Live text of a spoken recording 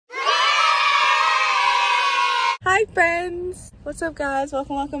Hi friends! What's up guys?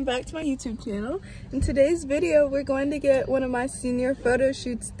 Welcome back to my YouTube channel. In today's video, we're going to get one of my senior photo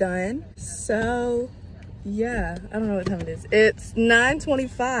shoots done. So yeah, I don't know what time it is. It's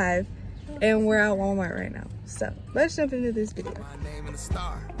 9:25 and we're at Walmart right now. So let's jump into this video. My name and the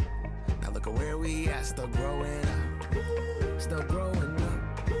star. Now look at where we at, still growing up. Still growing up.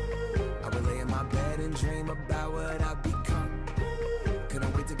 I would lay in my bed and dream about what I've become.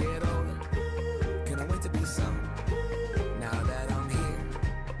 Couldn't wait to get older. Couldn't wait to be some. Now that I'm here,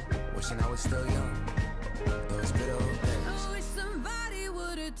 wishing I was still young. Those good old days. I wish somebody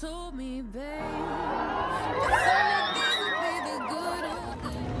would have told me, babe.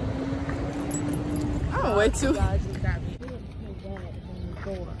 Oh, way too.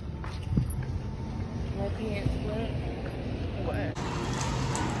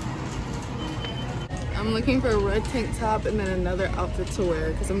 I'm looking for a red tank top and then another outfit to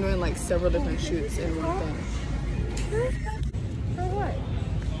wear because I'm doing like several different shoots in one thing. For what?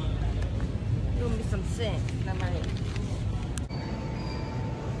 Doing me some scent.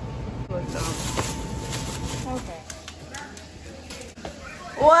 Okay.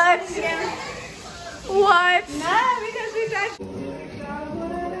 What? What? Nah, because we got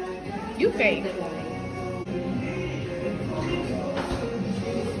you fake.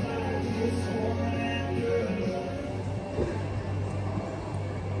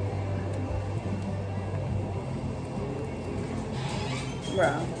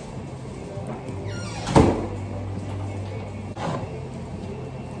 Bruh.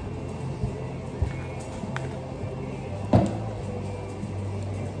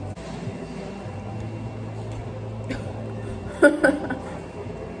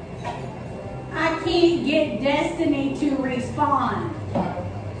 I can't get Destiny to respond.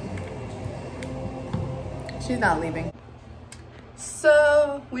 She's not leaving.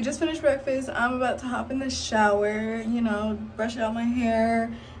 So we just finished breakfast. I'm about to hop in the shower, you know, brush out my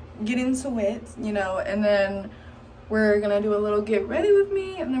hair, get into it, you know, and then we're gonna do a little get ready with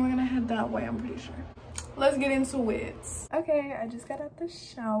me and then we're gonna head that way, I'm pretty sure. Let's get into it. Okay, I just got out the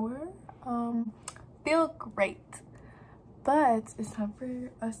shower. Feel great. But it's time for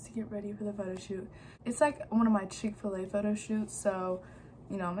us to get ready for the photo shoot. It's like one of my Chick-fil-A photo shoots, so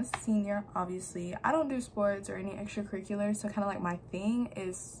you know, I'm a senior, obviously. I don't do sports or any extracurriculars, so kind of like my thing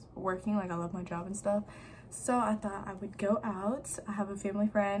is working, like I love my job and stuff. So I thought I would go out. I have a family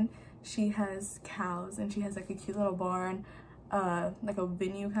friend. She has cows and she has like a cute little barn, like a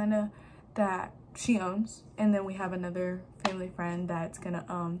venue kind of that she owns. And then we have another family friend that's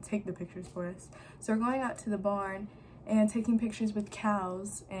gonna take the pictures for us. So we're going out to the barn and taking pictures with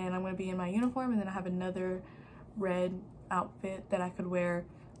cows, and I'm gonna be in my uniform, and then I have another red outfit that I could wear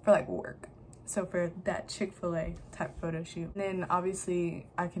for like work, so for that Chick-fil-A type photo shoot. And then obviously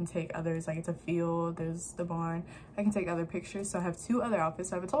I can take others, like it's a field, there's the barn, I can take other pictures. So I have 2 other outfits,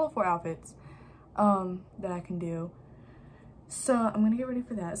 so I have a total of 4 outfits that I can do. So I'm gonna get ready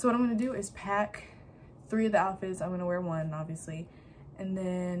for that. So what I'm gonna do is pack 3 of the outfits. I'm gonna wear 1 obviously, and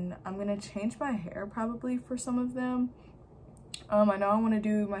then I'm gonna change my hair probably for some of them. I know I want to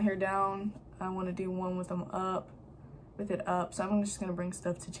do my hair down. I want to do one with them up, with it up. So I'm just gonna bring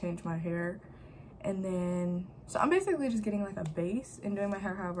stuff to change my hair, and then so I'm basically just getting like a base and doing my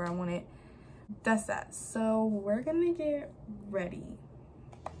hair however I want it. That's that. So we're gonna get ready.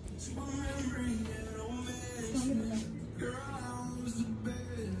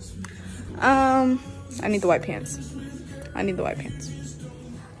 I need the white pants. I need the white pants.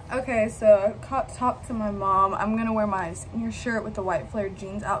 Okay, so I talked to my mom. I'm gonna wear my senior shirt with the white flared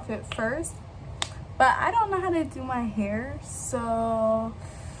jeans outfit first, but I don't know how to do my hair, so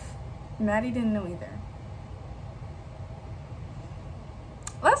Maddie didn't know either.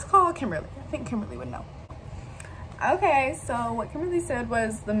 Let's call Kimberly. I think Kimberly would know. Okay, so what Kimberly said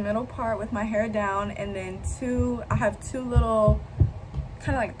was the middle part with my hair down, and then I have 2 little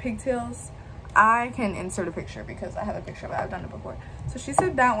kind of like pigtails. I can insert a picture because I have a picture of it. I've done it before. So she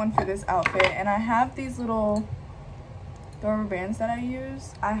said that one for this outfit, and I have these little rubber bands that I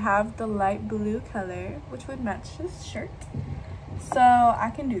use. I have the light blue color, which would match this shirt. So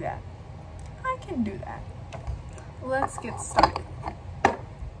I can do that. I can do that. Let's get started.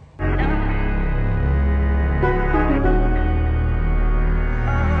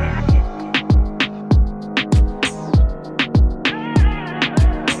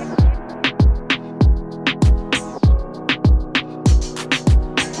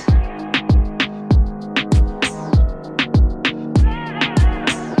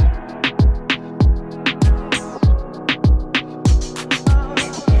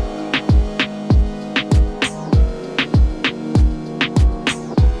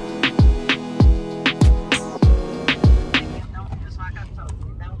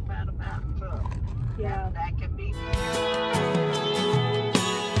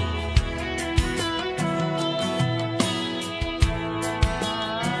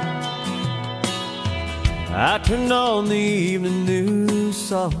 I turned on the evening news,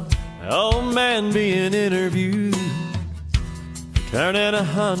 saw an old man being interviewed, turning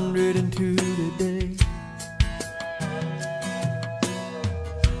 102 today.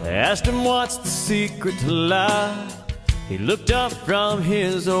 They asked him what's the secret to life. He looked up from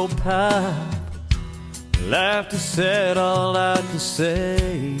his old pipe, laughed and said, all I can say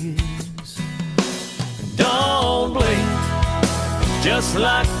is, don't blink. Just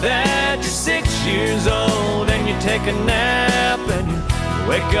like that, you're 6 years old and you take a nap and you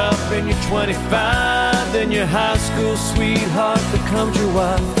wake up and you're 25. Then your high school sweetheart becomes your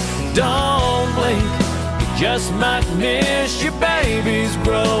wife. Don't blink, you just might miss your babies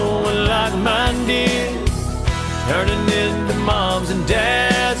growing like mine did, turning into moms and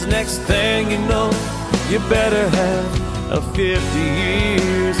dads. Next thing you know, you better have a 50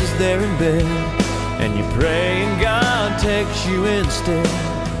 years as they're in bed, and you pray and God takes you instead.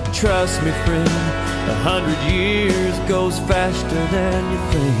 Trust me, friend, 100 years goes faster than you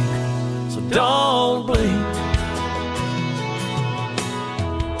think, so don't blink.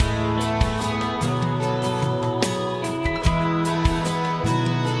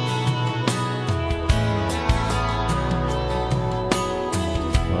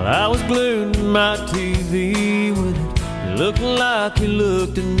 Well, I was glued to my TV when it looked like you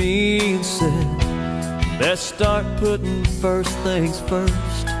looked at me and said, best start putting first things first.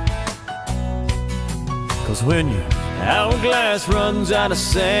 'Cause when your hourglass runs out of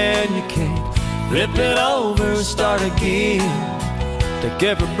sand, you can't flip it over and start again. Take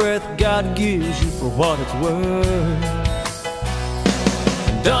every breath God gives you for what it's worth.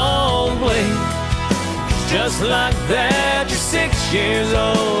 Don't blink, just like that, you're 6 years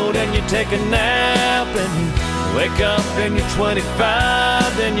old and you take a nap and you wake up and you're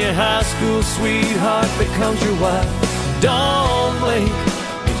 25. Then your high school sweetheart becomes your wife. Don't blink,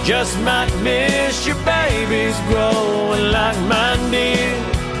 you just might miss your babies growing like mine did,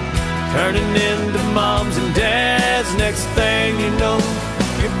 turning into moms and dads. Next thing you know,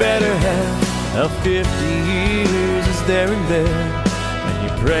 you better have a 50 years as they're in bed, and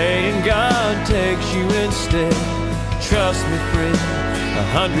you pray and God takes you instead. Trust me, friend,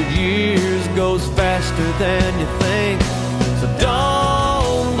 100 years goes faster than you think, so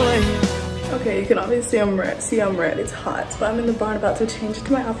don't blink. Okay, you can obviously see I'm red. It's hot, but I'm in the barn about to change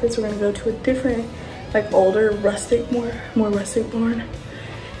into my outfits. We're gonna go to a different, like older, rustic, more rustic barn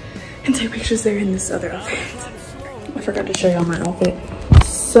and take pictures there in this other outfit. I forgot to show y'all my outfit.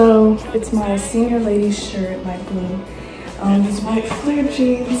 So it's my senior ladies shirt, light blue, these white flared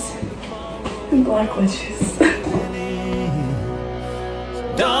jeans and black wedges.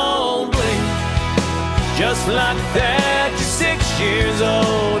 Don't blink, just like that, you're 6 years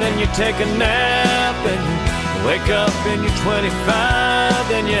old and you take a nap and you wake up and you're 25.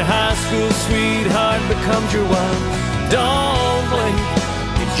 Then your high school sweetheart becomes your wife. Don't blink,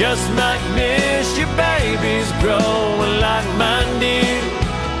 you just might miss your babies growing like mine did,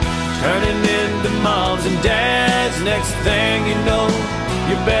 turning into moms and dads. Next thing you know,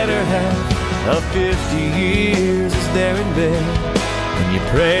 you better have a 50 years as they're in bed, and you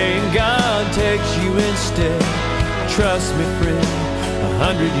pray and God takes you instead. Trust me, friend,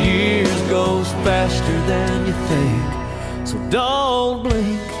 100 years goes faster than you think, so don't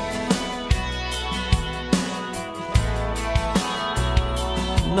blink.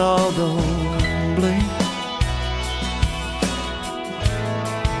 No, don't blink.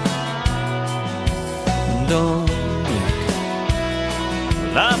 Don't blink.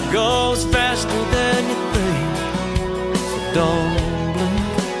 Life goes faster than you think, so don't.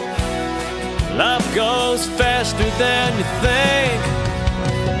 Life goes faster than you think,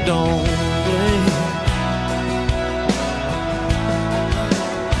 don't blink.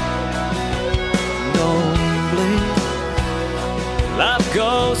 Don't blink. Life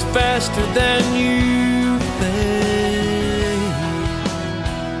goes faster than you think.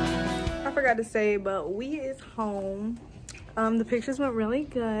 I forgot to say, but we is home. The pictures went really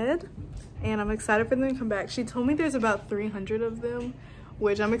good and I'm excited for them to come back. She told me there's about 300 of them,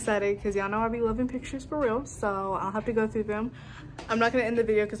 which I'm excited because y'all know I be loving pictures for real, so I'll have to go through them. I'm not gonna end the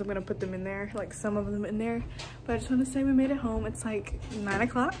video because I'm gonna put them in there, like some of them in there, but I just want to say we made it home. It's like 9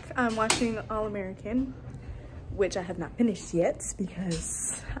 o'clock. I'm watching All American, which I have not finished yet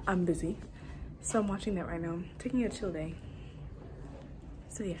because I'm busy, so I'm watching that right now. I'm taking a chill day,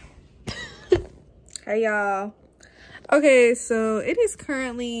 so yeah. Hey y'all. Okay, so it is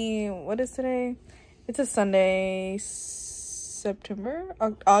currently, what is today? It's a Sunday,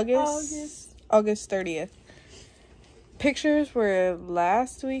 August 30th. Pictures were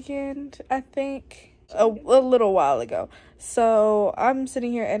last weekend, I think, a little while ago. So I'm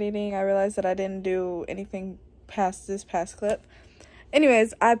sitting here editing. I realized that I didn't do anything past this past clip.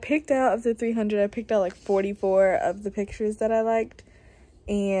 Anyways, I picked out of the 300, I picked out like 44 of the pictures that I liked.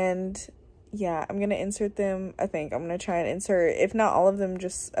 And yeah, I'm going to insert them. I think I'm going to try and insert, if not all of them,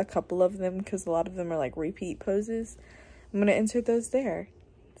 just a couple of them, because a lot of them are like repeat poses. I'm going to insert those there.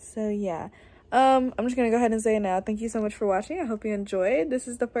 So yeah. I'm just going to go ahead and say it now. Thank you so much for watching. I hope you enjoyed. This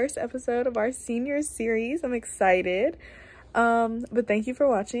is the first episode of our senior series. I'm excited. But thank you for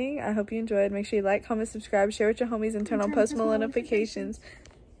watching. I hope you enjoyed. Make sure you like, comment, subscribe, share with your homies, and turn on post notifications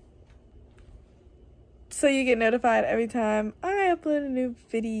so you get notified every time I upload a new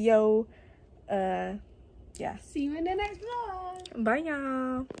video. Yeah. See you in the next vlog. Bye,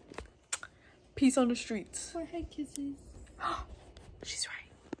 y'all. Peace on the streets. Forehead kisses. She's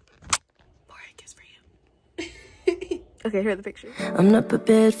right. Forehead kiss for you. Okay, here are the pictures. I'm not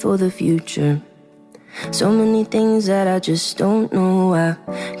prepared for the future. So many things that I just don't know. I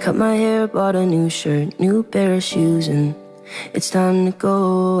cut my hair, bought a new shirt, new pair of shoes, and it's time to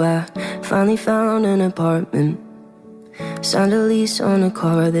go. I finally found an apartment, signed a lease on a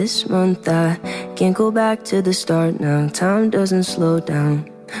car this month. I can't go back to the start now. Time doesn't slow down.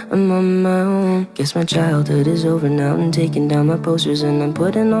 I'm on my own. Guess my childhood is over now. I'm taking down my posters and I'm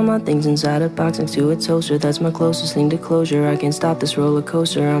putting all my things inside a box next to a toaster. That's my closest thing to closure. I can't stop this roller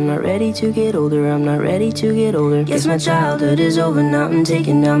coaster. I'm not ready to get older. I'm not ready to get older. Guess my childhood is over now. I'm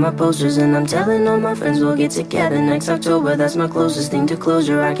taking down my posters and I'm telling all my friends we'll get together next October. That's my closest thing to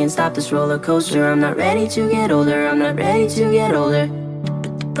closure. I can't stop this roller coaster. I'm not ready to get older. I'm not ready to get older.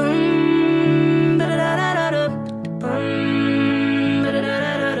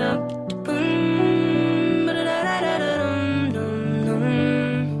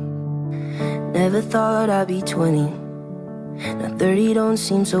 Never thought I'd be 20. Now 30 don't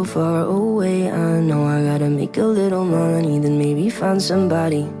seem so far away. I know I gotta make a little money, then maybe find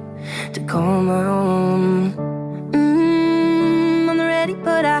somebody to call my own. I'm ready,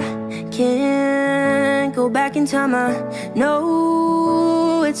 but I can't go back in time. I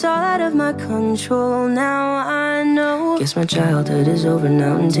know it's all out of my control now. I know. Guess my childhood is over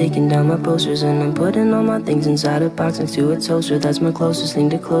now. I'm taking down my posters and I'm putting all my things inside a box next to a toaster. That's my closest thing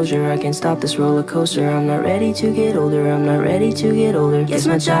to closure. I can't stop this roller coaster. I'm not ready to get older. I'm not ready to get older. Guess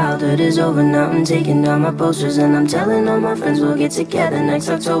my childhood is over now. I'm taking down my posters and I'm telling all my friends we'll get together next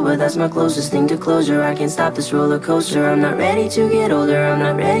October. That's my closest thing to closure. I can't stop this roller coaster. I'm not ready to get older. I'm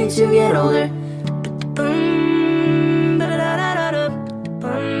not ready to get older.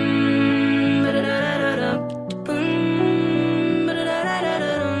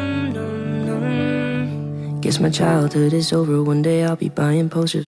 Guess my childhood is over. One day I'll be buying posters.